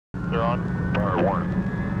you're on. Fire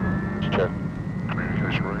 1. Let's check.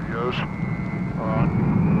 Communication radios. On.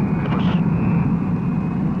 Amos.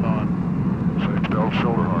 On. Safe belt,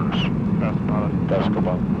 shoulder harness. Fast pilot. Tactical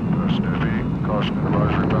bomb. Press NAV. Caution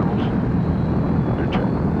advisory panels. New check.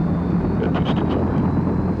 Engines to check.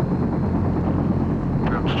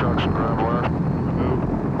 Pim's chunks and ground wire. Remove.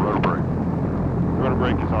 Rotor brake. Rotor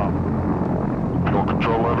brake is off. Fuel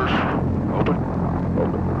control levers. Open.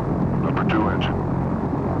 Open. Number 2 engine.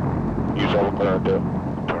 Use all the clear to.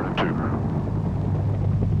 Turn it 2.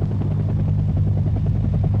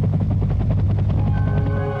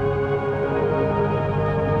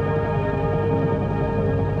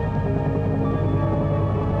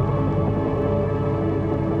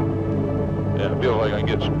 Yeah, I feel like I can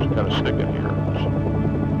get some kind of stick in here.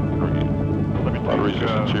 Let me A lot of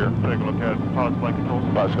resistance here. take a look at pilot's flight controls.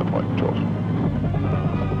 Pilot's got flight controls.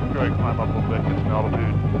 Go ahead and climb up a little bit, get some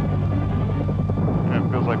altitude. And it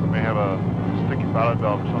feels like we may have a sticky pilot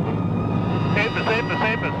valve or something.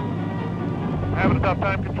 Amos. I'm having a tough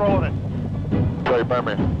time controlling it. Right by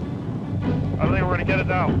me. I don't think we're going to get it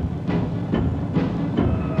now.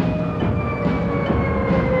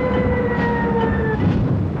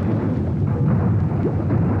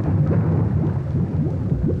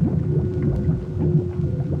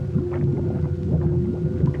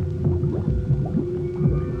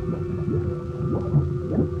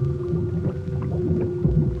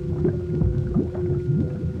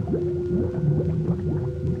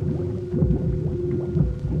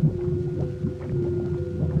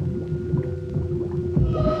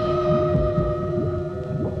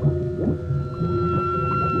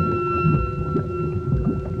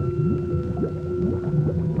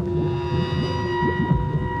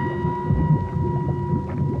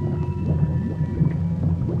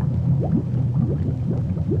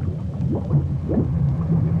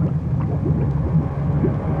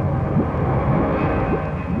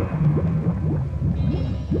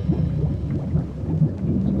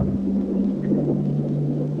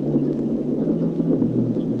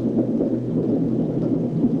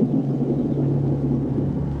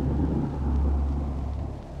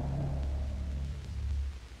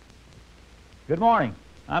 Good morning.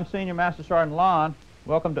 I'm Senior Master Sergeant Lon.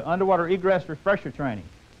 Welcome to Underwater Egress Refresher Training.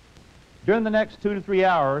 During the next 2 to 3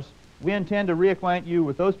 hours, we intend to reacquaint you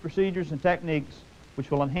with those procedures and techniques which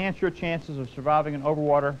will enhance your chances of surviving an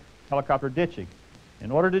overwater helicopter ditching. In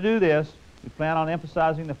order to do this, we plan on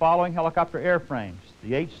emphasizing the following helicopter airframes: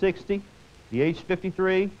 the H-60, the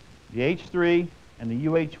H-53, the H-3, and the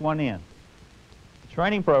UH-1N. The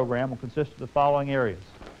training program will consist of the following areas.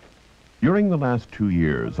 During the last 2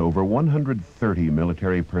 years, over 130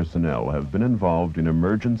 military personnel have been involved in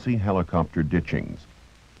emergency helicopter ditchings.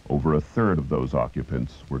 Over a third of those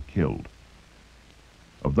occupants were killed.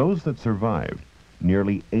 Of those that survived,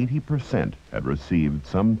 nearly 80% had received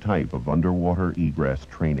some type of underwater egress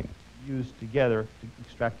training. Used together to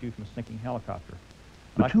extract you from a sinking helicopter.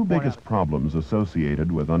 The two biggest problems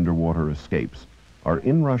associated with underwater escapes are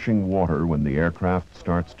inrushing water when the aircraft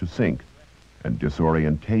starts to sink and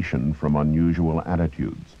disorientation from unusual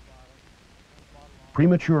attitudes.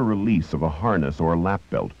 Premature release of a harness or lap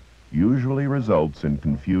belt usually results in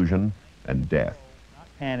confusion and death. Not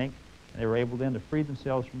panic, and they were able then to free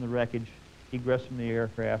themselves from the wreckage, egress from the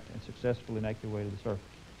aircraft, and successfully make their way to the surface.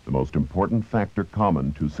 The most important factor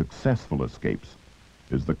common to successful escapes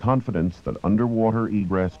is the confidence that underwater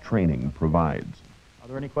egress training provides. Are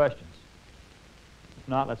there any questions? If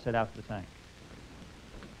not, let's head out to the tank.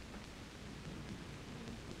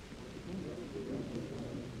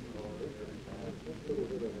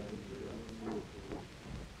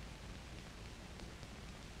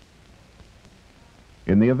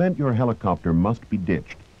 In the event your helicopter must be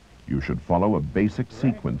ditched, you should follow a basic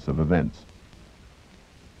sequence of events.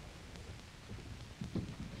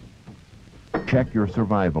 Check your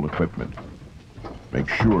survival equipment. Make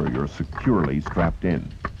sure you're securely strapped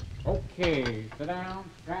in. Okay, sit down,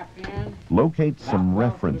 strap in. Locate some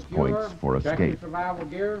Lock reference off secure, points for check your escape. survival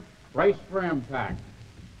gear, brace for impact.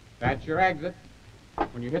 That's your exit.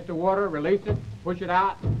 When you hit the water, release it, push it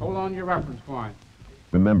out, hold on to your reference point.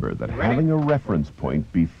 Remember that Ready? having a reference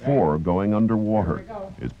point before going underwater Here we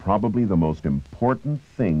go. is probably the most important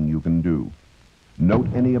thing you can do. Note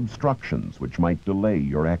any obstructions which might delay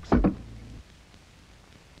your exit.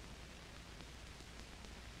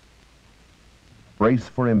 Brace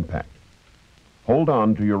for impact. Hold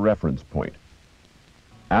on to your reference point.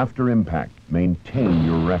 After impact, maintain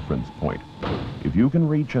your reference point. If you can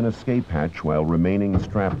reach an escape hatch while remaining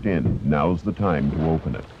strapped in, now's the time to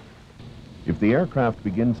open it. If the aircraft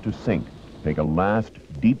begins to sink, take a last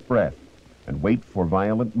deep breath and wait for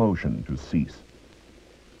violent motion to cease.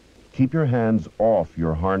 Keep keep your hands off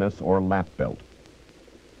your harness or lap belt.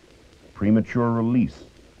 Premature release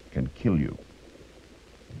can kill you.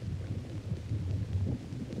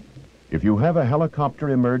 If you have a helicopter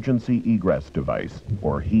emergency egress device,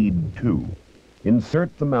 or HEED 2,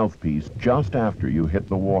 insert the mouthpiece just after you hit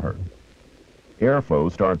the water.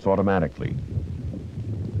 Airflow starts automatically.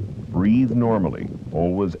 Breathe normally,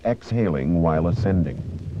 always exhaling while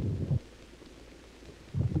ascending.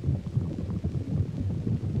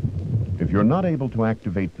 If you're not able to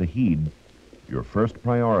activate the HEED, your first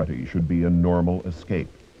priority should be a normal escape.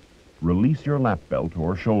 Release your lap belt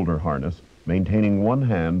or shoulder harness, maintaining one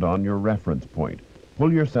hand on your reference point.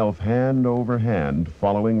 Pull yourself hand over hand,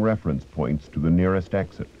 following reference points to the nearest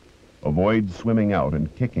exit. Avoid swimming out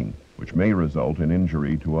and kicking, which may result in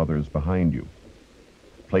injury to others behind you.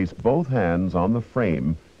 Place both hands on the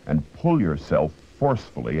frame and pull yourself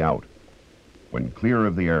forcefully out. When clear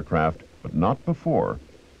of the aircraft, but not before,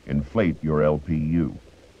 inflate your LPU.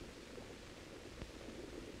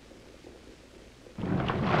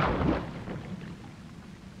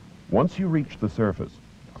 Once you reach the surface,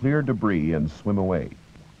 clear debris and swim away.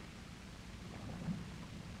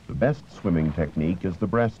 The best swimming technique is the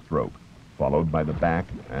breaststroke, followed by the back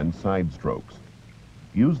and side strokes.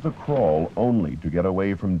 Use the crawl only to get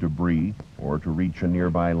away from debris or to reach a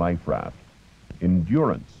nearby life raft.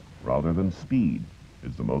 Endurance, rather than speed,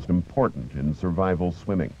 is the most important in survival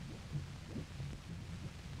swimming.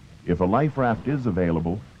 If a life raft is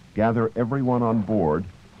available, gather everyone on board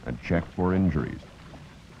and check for injuries.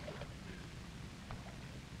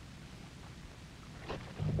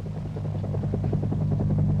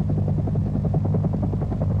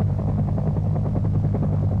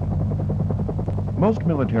 Most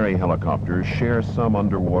military helicopters share some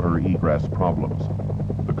underwater egress problems.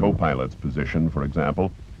 The co-pilot's position, for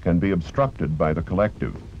example, can be obstructed by the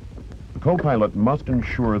collective. The co-pilot must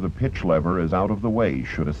ensure the pitch lever is out of the way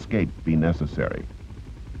should escape be necessary.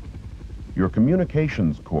 Your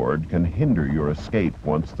communications cord can hinder your escape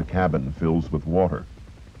once the cabin fills with water.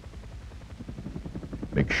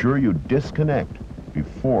 Make sure you disconnect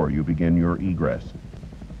before you begin your egress.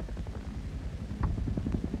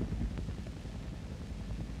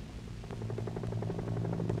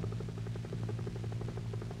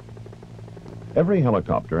 Every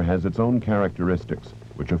helicopter has its own characteristics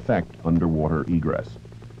which affect underwater egress.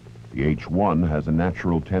 The H-1 has a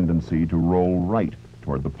natural tendency to roll right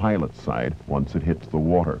toward the pilot's side once it hits the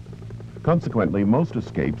water. Consequently, most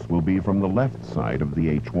escapes will be from the left side of the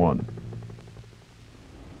H-1.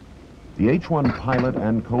 The H-1 pilot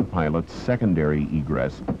and co-pilot's secondary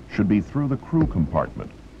egress should be through the crew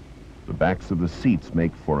compartment. The backs of the seats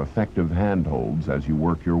make for effective handholds as you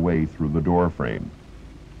work your way through the door frame.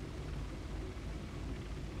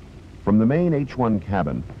 From the main H-1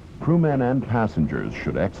 cabin, crewmen and passengers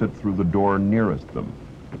should exit through the door nearest them.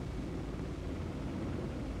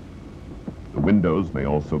 The windows may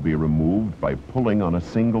also be removed by pulling on a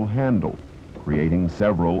single handle, creating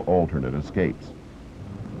several alternate escapes.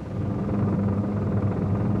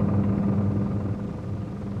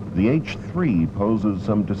 The H-3 poses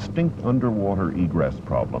some distinct underwater egress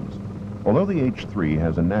problems. Although the H-3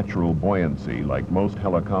 has a natural buoyancy like most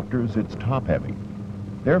helicopters, it's top-heavy.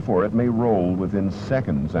 Therefore, it may roll within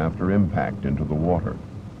seconds after impact into the water.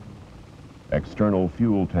 External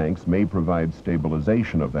fuel tanks may provide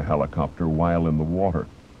stabilization of the helicopter while in the water.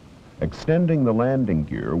 Extending the landing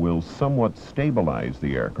gear will somewhat stabilize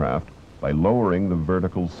the aircraft by lowering the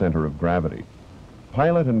vertical center of gravity.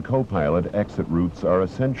 Pilot and co-pilot exit routes are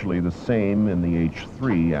essentially the same in the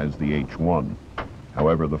H-3 as the H-1.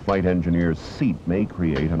 However, the flight engineer's seat may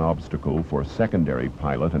create an obstacle for secondary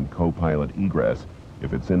pilot and co-pilot egress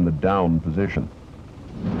if it's in the down position.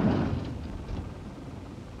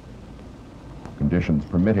 Conditions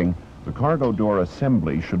permitting, the cargo door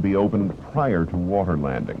assembly should be opened prior to water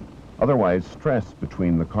landing. Otherwise, stress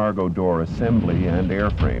between the cargo door assembly and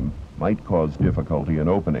airframe might cause difficulty in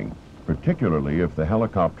opening, particularly if the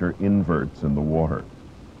helicopter inverts in the water.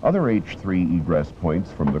 Other H-3 egress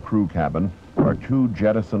points from the crew cabin are two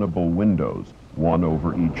jettisonable windows, one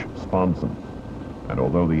over each sponson. And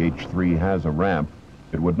although the H-3 has a ramp,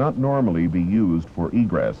 it would not normally be used for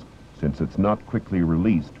egress since it's not quickly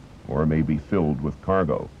released or may be filled with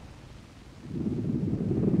cargo.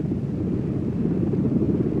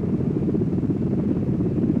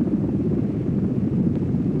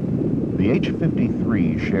 The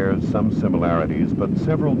H-53 shares some similarities but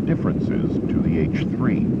several differences to the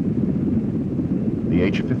H-3. The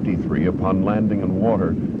H-53, upon landing in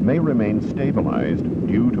water, may remain stabilized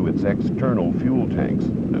due to its external fuel tanks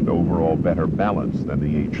and overall better balance than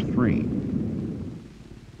the H-3.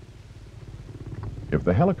 If If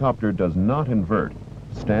the helicopter does not invert,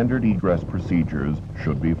 standard egress procedures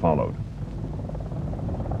should be followed.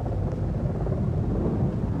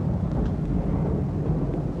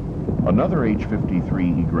 Another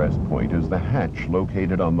H-53 egress point is the hatch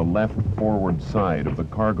located on the left forward side of the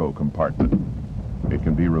cargo compartment. It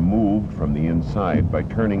can be removed from the inside by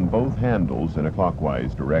turning both handles in a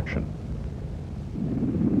clockwise direction.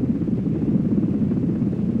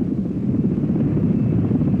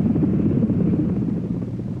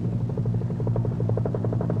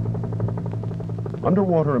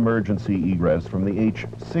 Underwater emergency egress from the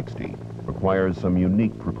H-60 requires some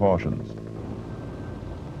unique precautions.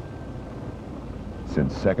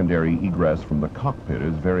 Since secondary egress from the cockpit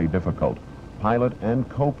is very difficult, pilot and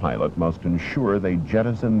co-pilot must ensure they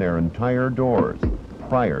jettison their entire doors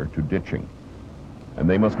prior to ditching. And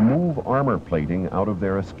they must move armor plating out of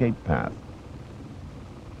their escape path.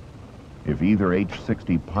 If either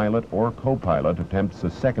H-60 pilot or co-pilot attempts a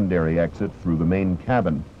secondary exit through the main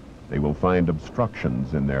cabin, they will find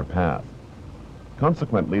obstructions in their path.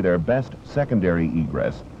 Consequently, their best secondary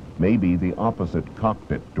egress may be the opposite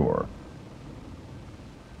cockpit door.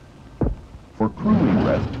 For crew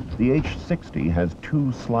egress, the H-60 has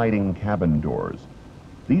two sliding cabin doors.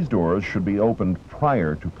 These doors should be opened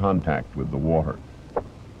prior to contact with the water.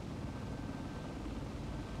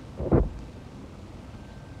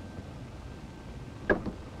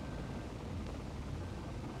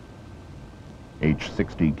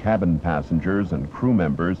 H-60 cabin passengers and crew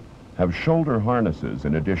members have shoulder harnesses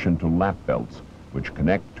in addition to lap belts, which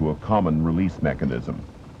connect to a common release mechanism.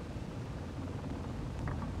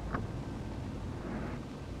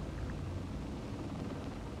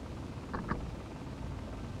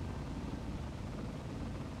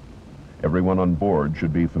 Everyone on board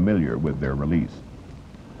should be familiar with their release.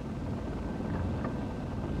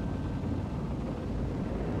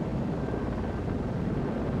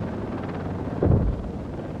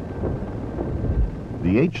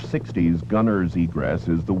 The H-60's gunner's egress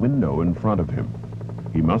is the window in front of him.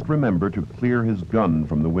 He must remember to clear his gun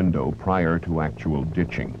from the window prior to actual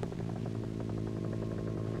ditching.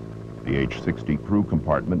 The H-60 crew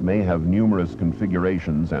compartment may have numerous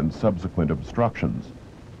configurations and subsequent obstructions.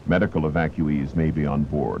 Medical evacuees may be on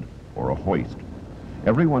board, or a hoist.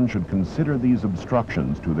 Everyone should consider these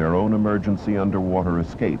obstructions to their own emergency underwater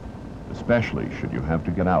escape, especially should you have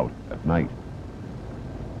to get out at night.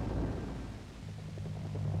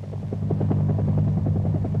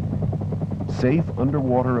 Safe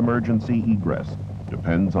underwater emergency egress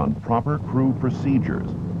depends on proper crew procedures.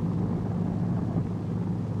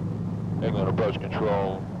 England approach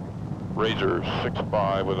control, Razor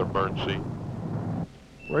 6-5 with emergency.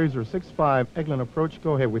 Razor 6-5, England approach,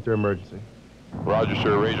 go ahead with your emergency. Roger,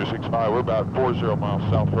 sir, Razor 6-5, we're about 40 miles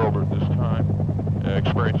south of Hurlburt this time,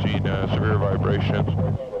 experiencing severe vibrations,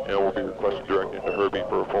 and we'll be requesting directing to Herbie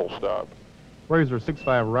for a full stop. Razor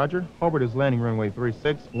 6-5, roger. Hobart is landing runway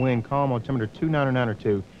 36, wind calm, altimeter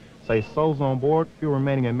 299 Say souls on board, fuel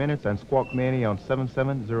remaining in minutes, and squawk Manny on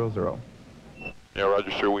 7700. Yeah,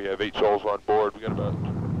 roger, sir, we have 8 souls on board. We got about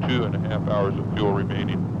 2.5 hours of fuel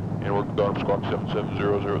remaining, and we're going to squawk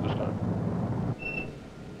 7700 this time.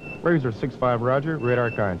 Razor 6-5, roger.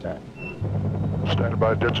 Radar contact. Standing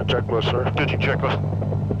by ditching checklist, sir. Ditching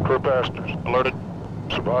checklist. Crew passengers. Alerted.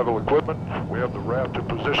 Survival equipment. We have the raft in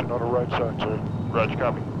position on the right side, sir. Roger,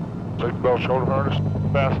 copy. Safety belt, shoulder harness.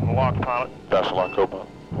 Fasten the lock, pilot. Fasten lock, co-pilot.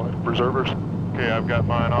 Life preservers. Okay, I've got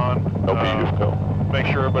mine on. LP, go. Make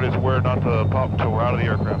sure everybody's aware not to pop until we're out of the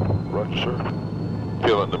aircraft. Roger, sir.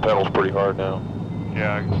 Feeling the pedals pretty hard now.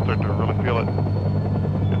 Yeah, I can start to really feel it.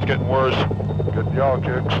 It's getting worse. Getting yaw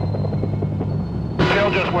kicks.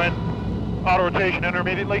 Tail just went. Auto rotation enter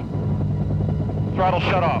immediately. Throttle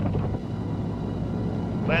shut off.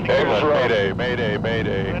 Landing gears England, up. mayday, mayday,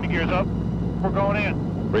 mayday. Landing gears up. We're going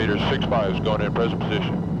in. Raider 6-5 is going in present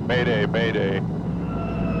position. Mayday, mayday.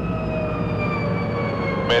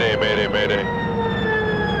 Mayday, mayday, mayday.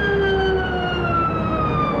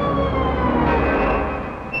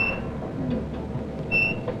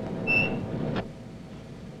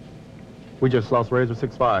 We just lost Razor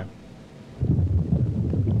 6-5.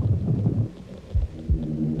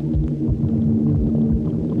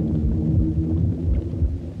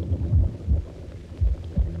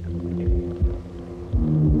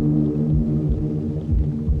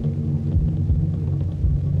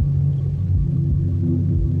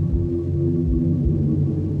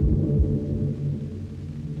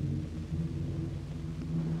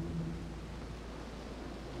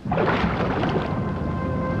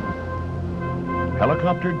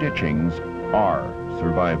 Helicopter ditchings are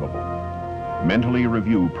survivable. Mentally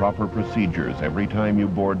review proper procedures every time you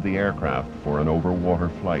board the aircraft for an over-water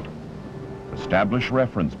flight. Establish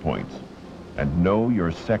reference points and know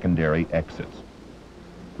your secondary exits.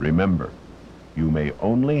 Remember, you may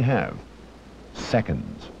only have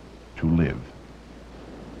seconds to live.